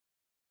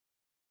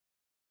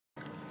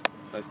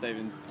So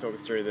Stephen, talk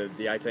us through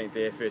the 18th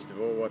there first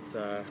of all. What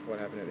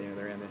happened at the end of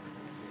the round there?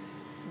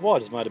 Well, I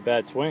just made a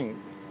bad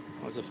swing.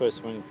 It was the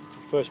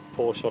first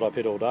poor shot I've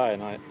hit all day,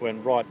 and I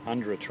went right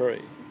under a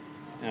tree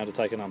to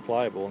take an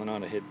unplayable, and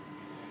then I hit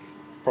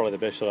probably the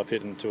best shot I've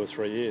hit in 2 or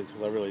 3 years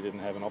because I really didn't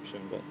have an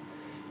option. But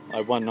I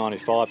had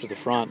 195 to the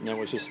front, and it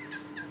was just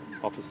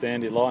off a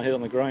sandy line, hit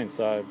on the green.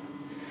 So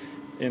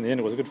in the end,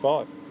 it was a good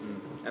 5.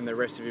 And the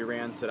rest of your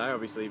round today,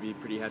 obviously, you'd be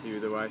pretty happy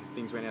with the way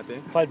things went out there?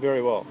 Played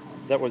very well.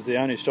 That was the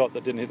only shot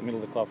that didn't hit the middle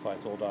of the club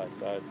face all day.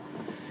 So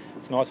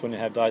it's nice when you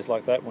have days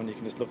like that when you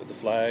can just look at the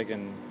flag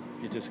and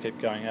you just keep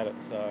going at it.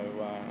 So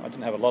I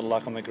didn't have a lot of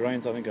luck on the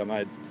greens. I think I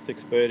made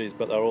 6 birdies,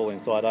 but they were all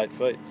inside 8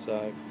 feet.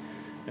 So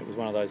it was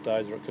one of those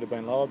days where it could have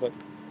been lower, but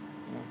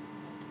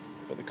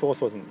the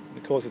course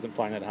isn't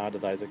playing that hard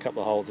today. There's a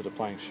couple of holes that are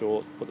playing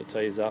short, put the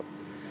tees up.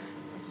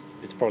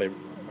 It's probably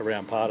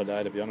around par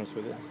today, to be honest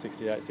with you,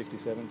 68,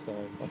 67, so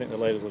I think the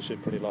leaders will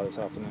shoot pretty low this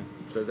afternoon.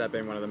 So has that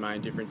been one of the main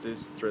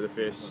differences through the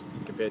first,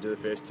 compared to the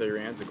first 2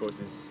 rounds? The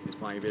course is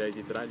playing a bit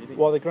easier today, do you think?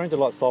 Well, the greens are a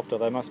lot softer.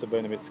 They must have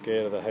been a bit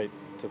scared of the heat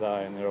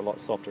today, and they're a lot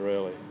softer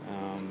early.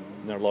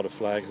 There are a lot of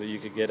flags that you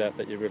could get at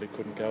that you really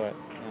couldn't go at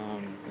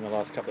in the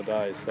last couple of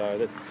days,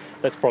 so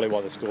that's probably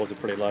why the scores are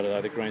pretty low today.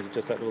 The greens are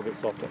just that little bit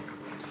softer.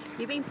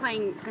 You've been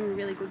playing some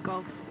really good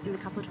golf in the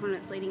couple of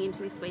tournaments leading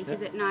into this week. Yep.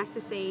 Is it nice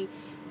to see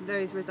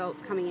those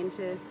results coming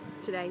into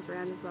today's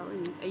round as well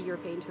in a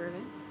European Tour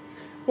event?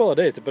 Well, it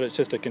is, but it's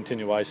just a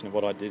continuation of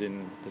what I did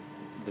in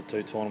the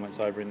 2 tournaments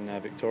over in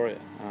Victoria.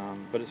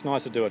 But it's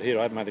nice to do it here.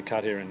 I haven't made the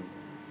cut here in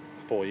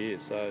 4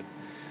 years, so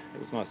it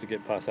was nice to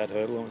get past that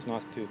hurdle, and it was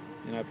nice to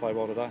play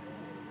well today.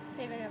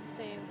 Stephen,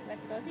 obviously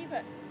West Aussie,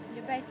 but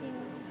you're basing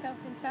yourself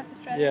in South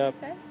Australia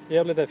these days? Yeah,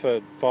 I've lived there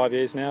for 5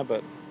 years now,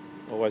 but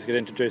always get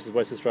introduced as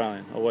West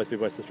Australian. Always be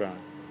West Australian.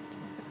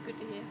 That's good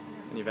to hear.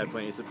 And you've had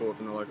plenty of support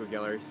from the local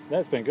galleries?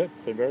 That's been good.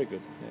 Been very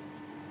good. Yeah.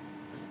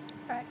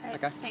 All right, great.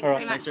 Okay.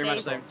 Thanks very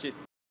much, Steve. Cheers.